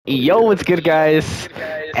Yo, what's good, guys?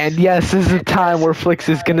 And yes, this is the time where Flix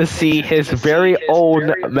is gonna see his very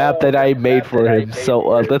own map that I made for him. So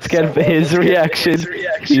let's get his reaction.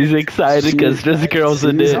 He's excited because there's girls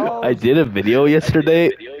in it. I did a video yesterday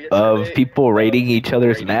of people rating each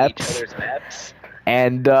other's maps,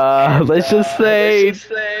 and let's just say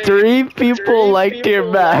 3 people like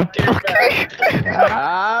your map.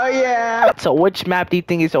 Oh yeah. So which map do you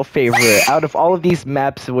think is your favorite? Out of all of these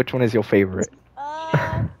maps, which one is your favorite?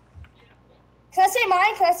 Can I say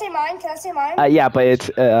mine? Can I say mine? Can I say mine? Yeah, but it's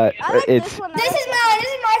This is mine. This is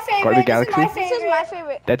my favorite. Guardian Galaxy? This is my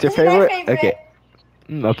favorite. That's your This is my favorite? favorite. Okay.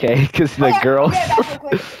 Okay, because the girls.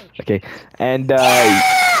 Okay, and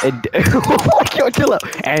yo, chill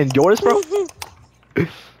out. And yours, bro?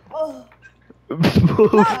 Oh. Of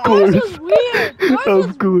course. Yours was weird. Yours Of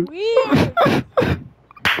was course. weird.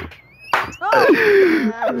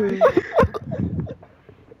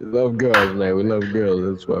 We love girls, man. We love girls.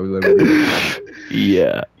 That's why we love girls.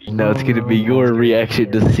 Yeah. Now it's gonna be your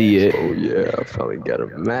reaction to see it. Oh yeah, I finally got a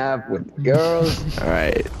map with girls.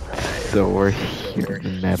 Alright. So we're here in the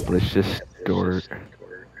map. Let's just store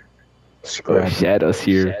shadows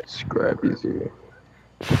here. Scrappy's here.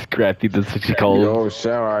 Scrappy, that's what you call them. Yo,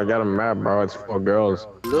 shower, I got a map, bro. It's for girls.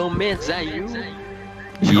 Little man, is that you?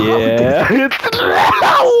 Yeah.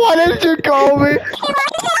 What did you call me?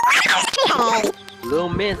 Little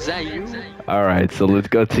man, is that you? Alright, so let's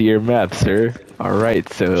go to your map, sir. Alright,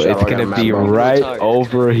 so Shower, it's gonna I got be map, bro. right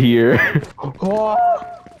over here.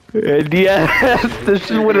 And yes,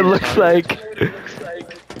 this is what it looks like.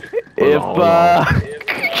 If Oh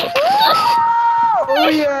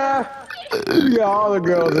yeah. Yeah, all the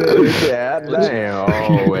girls in it. Yeah, damn.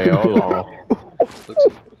 Oh wait, hold on.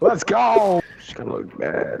 Let's go. She's gonna look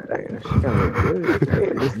bad. Damn, she's gonna look good.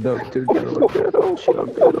 Damn, this duck too gonna look good. Oh, she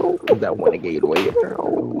look good. Oh, that one gate away.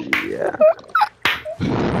 Oh yeah.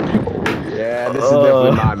 Oh yeah, this is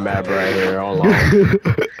definitely my map right here. Hold on.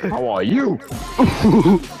 How are you?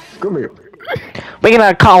 Come here. We're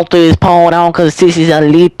gonna call to this point on because this is a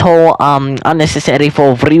little unnecessary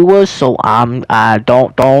for viewers, so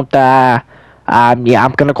yeah,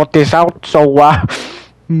 I'm gonna cut this out, so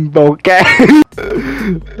okay.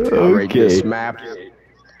 Rate this map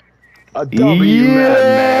a W map,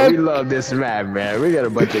 man. We love this map, man. We got a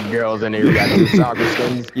bunch of girls in here. We got some soccer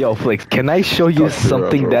skins. Yo, Flix, can I show you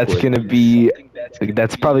something that's gonna be,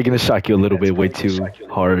 that's probably gonna shock you a little bit, way too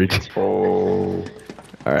hard. Oh.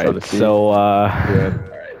 Alright, so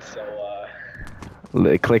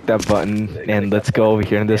click that button and let's go over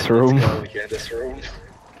here in this room.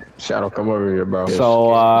 Shadow, come over here, bro.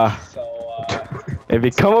 So if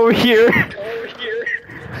you come over here,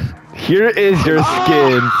 here is your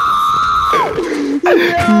skin.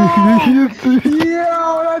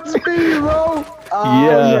 Yo, that's me, bro.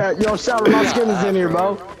 Yeah. Yo, Shadow, my skin is in here,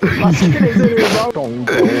 bro. My skin is in here, bro.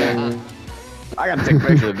 I gotta take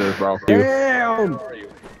pictures of this, bro. Damn.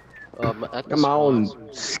 I got my own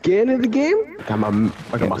skin in the game? I got my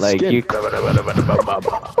Like skin. you. Hey,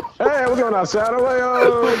 what's going on, Shadow? Hey,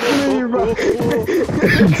 bro.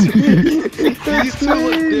 These two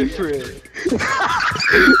look different.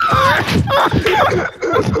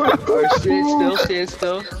 Alright, stand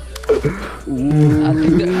still. I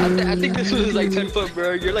think this one is like 10 foot,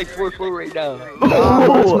 bro. You're like 4 foot right now.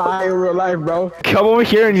 That's my real life, bro. Come over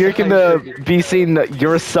here and you're gonna be seeing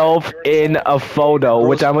yourself in a photo,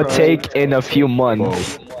 which I'm gonna take in a few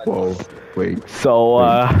months. Whoa, wait. So,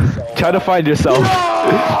 try to find yourself.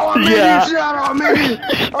 Yeah.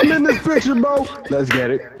 I'm in this picture, bro. Let's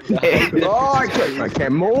get it. Oh, I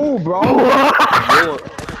can't move, bro.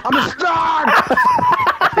 I'm a star.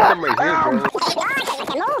 I think I'm right here, bro.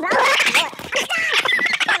 Yo.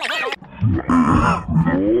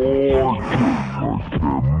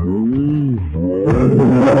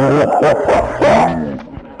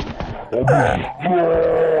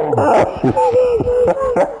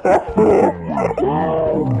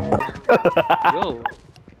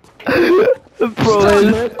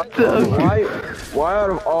 Why out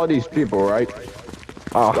of all these people, right?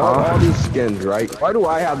 All these skins, right? Why do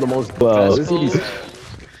I have the most? Well,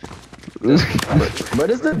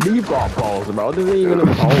 but it's the default pose, bro. This ain't even a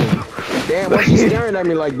pose. Damn, why she staring at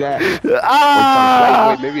me like that?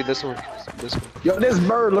 Ah! Wait, maybe this one. This one. Yo, this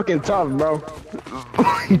bird looking tough, bro.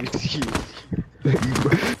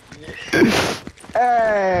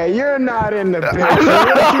 Hey, you're not in the picture.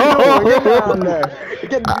 What you doing? Get down there.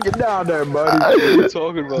 Get down there, buddy. What are you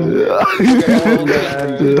talking about?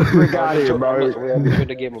 Freak out here, bro. I'm enjoying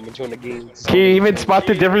the game. I'm enjoying the game. Can you even spot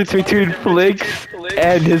the difference between Flix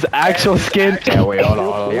and his actual skin? Yeah, wait, hold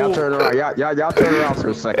on. Y'all turn around. Y'all turn around for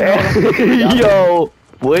a second. Yo.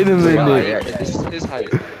 Wait a Yeah, minute. yeah. This is his height.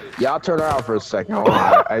 Y'all turn around for a second. Hold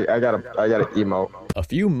on. I gotta emote. A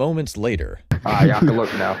few moments later. Alright, y'all can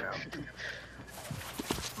look now.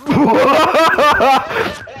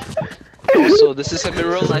 Also, this is him in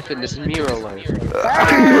real life and this is me in real life.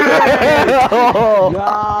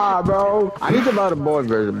 Nah, bro. I need to buy the boy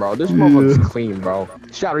version, bro. This motherfucker's clean, bro.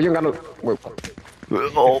 Shadow, you ain't got no. Wait. I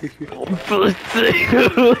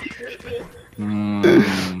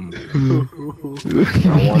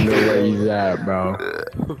wonder where he's at, bro.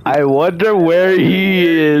 I wonder where he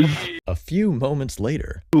is. A few moments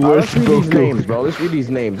later. Let's read these names, bro. Let's read these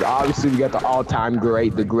names. Obviously, we got the all-time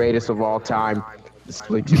great, the greatest of all time. This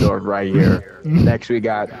FLIXYDORF right here. Next, we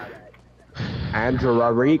got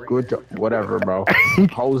Angerick, whatever, bro.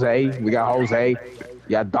 Jose. We got Jose. You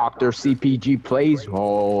got Dr. CPG Plays.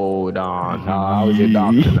 Hold on. I was your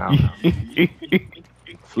doctor now.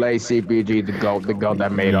 FLIXYDORF, the goat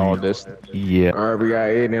that made all this. Yeah. Alright, we got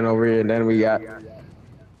Aiden over here, and then we got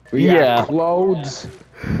clothes.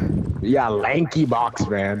 We got Lanky Box,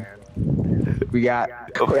 man. We got.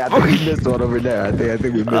 Oh, yeah, I think we missed one over there. I think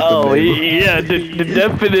we missed. Oh yeah,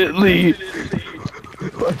 definitely.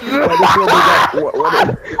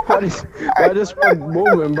 What is one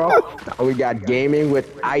moving, bro? We got gaming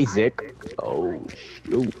with Isaac. Oh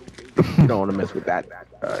shoot! You don't want to mess with that.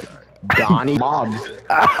 Donnie Mobs.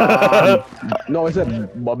 No, it's a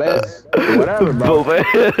Bobez. Whatever, bro.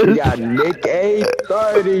 We got Nick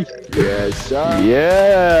 830. Yes, sir.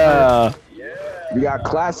 Yeah. We got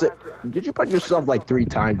classic. Did you put yourself like 3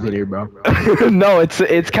 times in here, bro? No, it's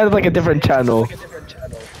kind of like a different channel.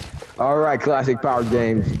 All right, classic power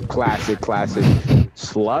games. Classic.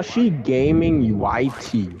 Slushy Gaming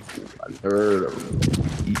UIT. I heard of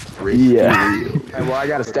it. Yeah. Hey, well, I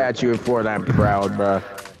got a statue for that. I'm proud, bro.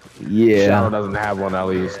 Yeah. Shadow doesn't have one at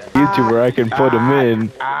least. YouTuber, I can put him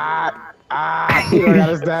in. You got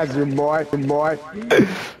a statue, boy.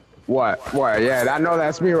 What? Yeah, I know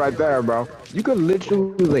that's me right there, bro. You could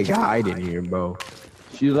literally like hide in here, bro.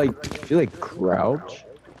 She's like crouch.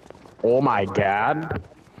 Oh my god.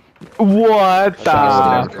 What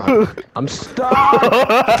the? I'm stuck.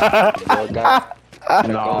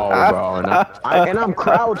 No, bro. No. And I'm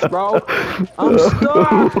crouched, bro. I'm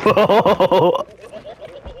stuck.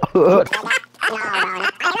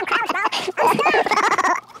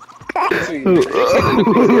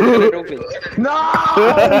 No!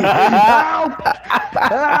 Help!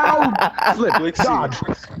 Flip, dodge.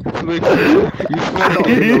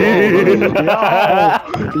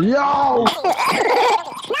 Yo!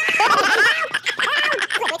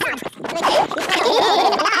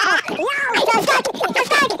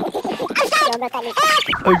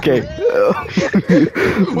 Okay.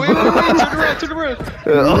 Wait, turn around.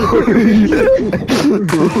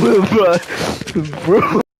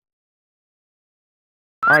 Bro.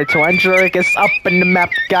 Alright, so Angerick is up in the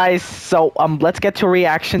map, guys. So let's get to a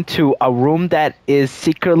reaction to a room that is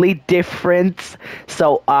secretly different.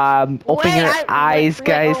 So open your eyes,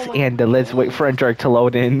 guys, and let's wait for Angerick to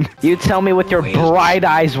load in. You tell me with your bright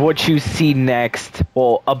eyes what you see next.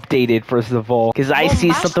 Well, updated first of all, because I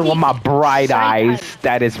see something with my bright eyes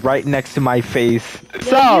that is right next to my face.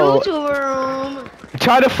 So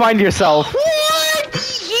try to find yourself.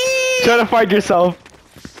 Try to find yourself.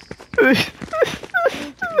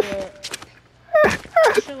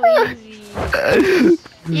 So easy.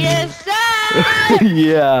 Yes, sir!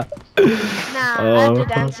 Yeah. Nah, I have to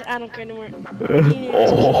dance. I don't care anymore.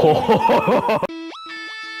 Oh.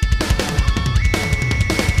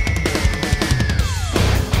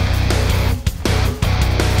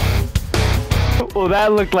 Well,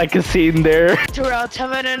 that looked like a scene there. Throughout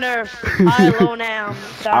heaven and earth, I alone am.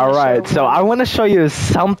 Alright, so I want to show you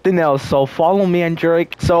something else. So follow me,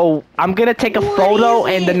 Angerick. So I'm going to take a photo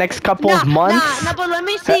in the next couple of months. Nah, but let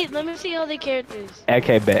me see all the characters.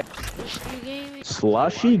 Okay, bet.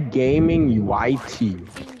 Slushy Gaming UIT.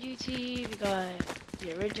 GT, we got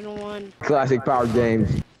the original one. Classic power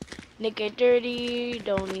games. Nick 830,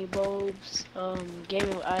 Donnie Bobes,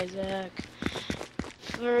 Gaming with Isaac.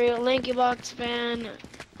 For real, Lanky Box fan,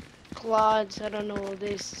 Claudes, I don't know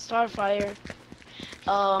this, Starfire,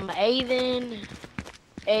 Aiden,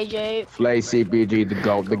 AJ,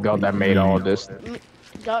 FLIXYDORF, the goat that made all this.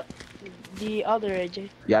 the other AJ.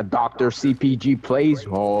 Yeah, Dr. CPG Plays.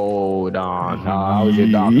 Hold on. I was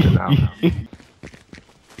your doctor now.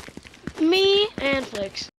 Me and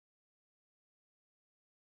Flix.